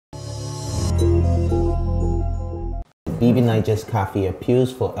BBNaija's Cafe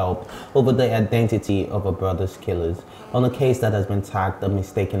appeals for help over the identity of her brother's killers. On a case that has been tagged a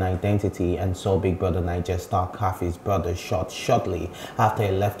mistaken identity and saw Big Brother Naija star KHAFI'S brother shot shortly after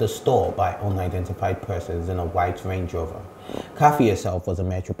he left the store by unidentified persons in a white Range Rover. KHAFI herself was a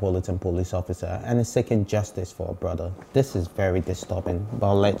Metropolitan Police officer and is seeking justice for her brother. This is very disturbing, but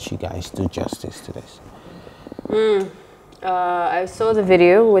I'll let you guys do justice to this. I saw the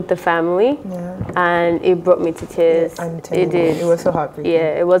video with the family, and it brought me to tears. It did. It was so heartbreaking.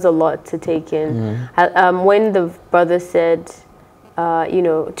 Yeah, it was a lot to take in. When the brother said, you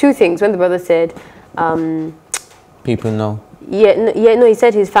know, two things. When the brother said, people know. No, he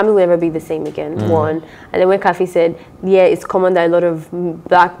said his family will never be the same again, one. And then when KHAFI said, yeah, it's common that a lot of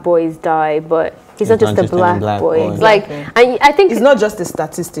black boys die, but he's not just a black boy. Like, and I think it's not just a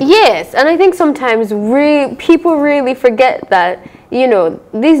statistic. Yes, and I think sometimes people really forget that, you know,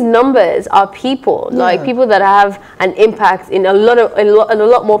 these numbers are people, like people that have an impact in a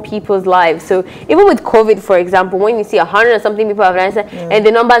lot more people's lives. So even with COVID, for example, when you see 100 and something people have cancer, and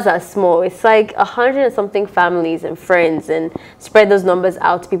the numbers are small, it's like 100 and something families and friends, and spread those numbers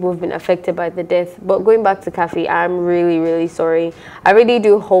out to people who've been affected by the death. But going back to KHAFI, I'm really, really sorry. I really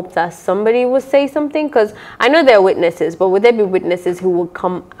do hope that somebody will say something, because I know there are witnesses, but would there be witnesses who will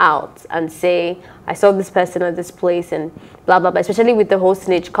come out and say, I saw this person at this place and blah, blah, blah, especially with the whole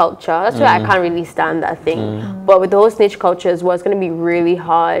snitch culture. That's why I can't really stand that thing. But with the whole snitch culture as well, it's going to be really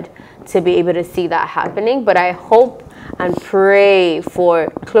hard to be able to see that happening. But I hope and pray for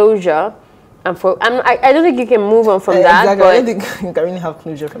closure. And for I don't think you can move on from that. Exactly. But I don't think you can really have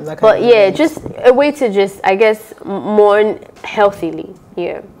closure from that kind but of yeah, event. just a way to just, I guess, mourn healthily.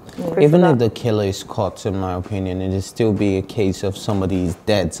 Even if the killer is caught, in my opinion, it'll still be a case of somebody is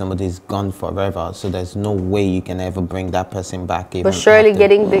dead, somebody's gone forever. So there's no way you can ever bring that person back. Even but surely after.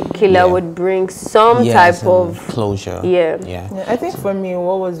 getting the killer would bring some type of closure. Yeah, I think for me,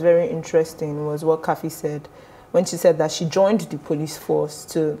 what was very interesting was what KHAFI said when she said that she joined the police force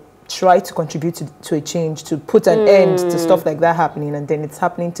to try to contribute to a change, to put an end to stuff like that happening, and then it's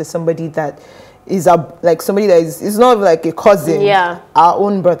happening to somebody that is like somebody that is not like a cousin, our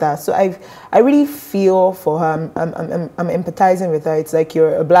own brother. So I really feel for her. I'm empathizing with her. It's like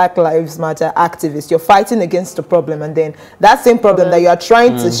you're a Black Lives Matter activist. You're fighting against a problem, and then that same problem that you are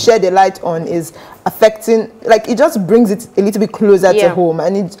trying to shed a light on is affecting, like, it just brings it a little bit closer to home.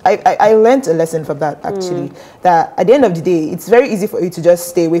 And I learned a lesson from that, actually, that at the end of the day, it's very easy for you to just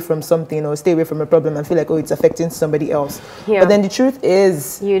stay away from something or stay away from a problem and feel like, oh, it's affecting somebody else. But then the truth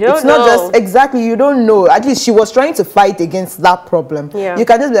is, it's not just exactly, you don't know. At least she was trying to fight against that problem. You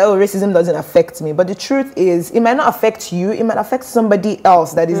can just be like, oh, racism doesn't affect me. But the truth is, it might not affect you. It might affect somebody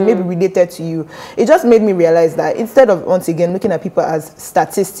else that is maybe related to you. It just made me realize that instead of, once again, looking at people as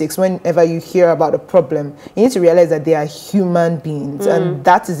statistics, whenever you hear about a problem, you need to realize that they are human beings, and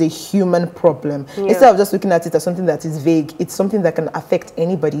that is a human problem. Instead of just looking at it as something that is vague, it's something that can affect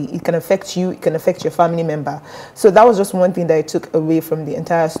anybody. It can affect you, it can affect your family member. So that was just one thing that I took away from the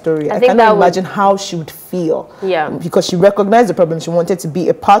entire story. I cannot imagine how she would feel, because she recognized the problem, she wanted to be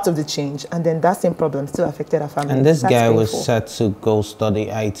a part of the change, and then that same problem still affected her family. And this guy was set to go study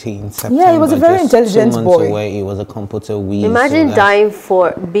IT in September. Yeah, he was a very intelligent boy. Away, he was a computer whiz. Imagine dying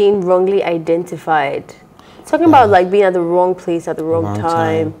for being wrongly identified. Talking about like being at the wrong place at the wrong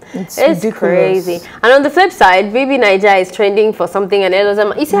time. It's crazy. And on the flip side, BBNaija is trending for something, and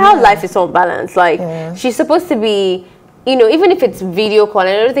you see how life is so balanced. Like she's supposed to be, you know, even if it's video call,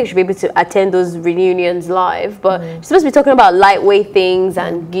 I don't think she'll be able to attend those reunions live, but she's supposed to be talking about lightweight things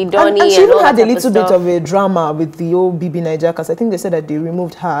and Gidoni and she even had a little bit of a drama with the old BBNaija, because I think they said that they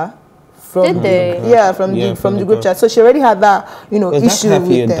removed her from the group chat. So she already had that, you know, issue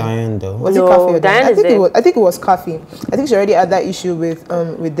with them. Diane, though? Was it KHAFI or Diane? I think it was KHAFI. I think she already had that issue with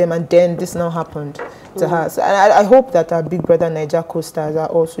them, and then this now happened to her. So I hope that our Big Brother Naija co-stars are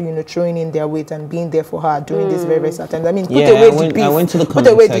also, you know, throwing in their weight and being there for her during this very, very sad time. I mean, put away the beef, I went to the put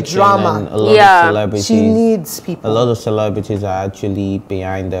away the drama. A lot of celebrities, she needs people. A lot of celebrities are actually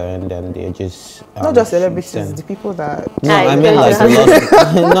behind her, and then they're just not just celebrities, the people that. No, I mean like a lot.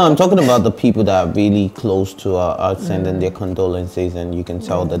 No, I'm talking about the people that are really close to her, sending their condolences, and you can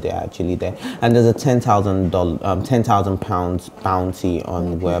tell that they're actually there. And there's a £10,000 bounty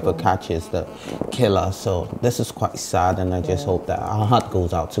on whoever catches the killer. So this is quite sad, and I just hope that our heart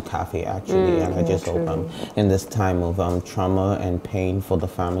goes out to KHAFI, actually, and I just hope in this time of trauma and pain for the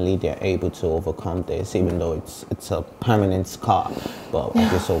family, they're able to overcome this, even though it's a permanent scar. But I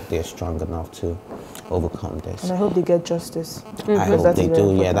just hope they're strong enough to. overcome this. And I hope they get justice. I hope they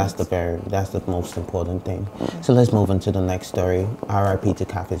do. Yeah, important. that's the most important thing. So let's move on to the next story. R.I.P. to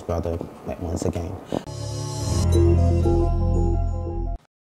KHAFI'S brother once again.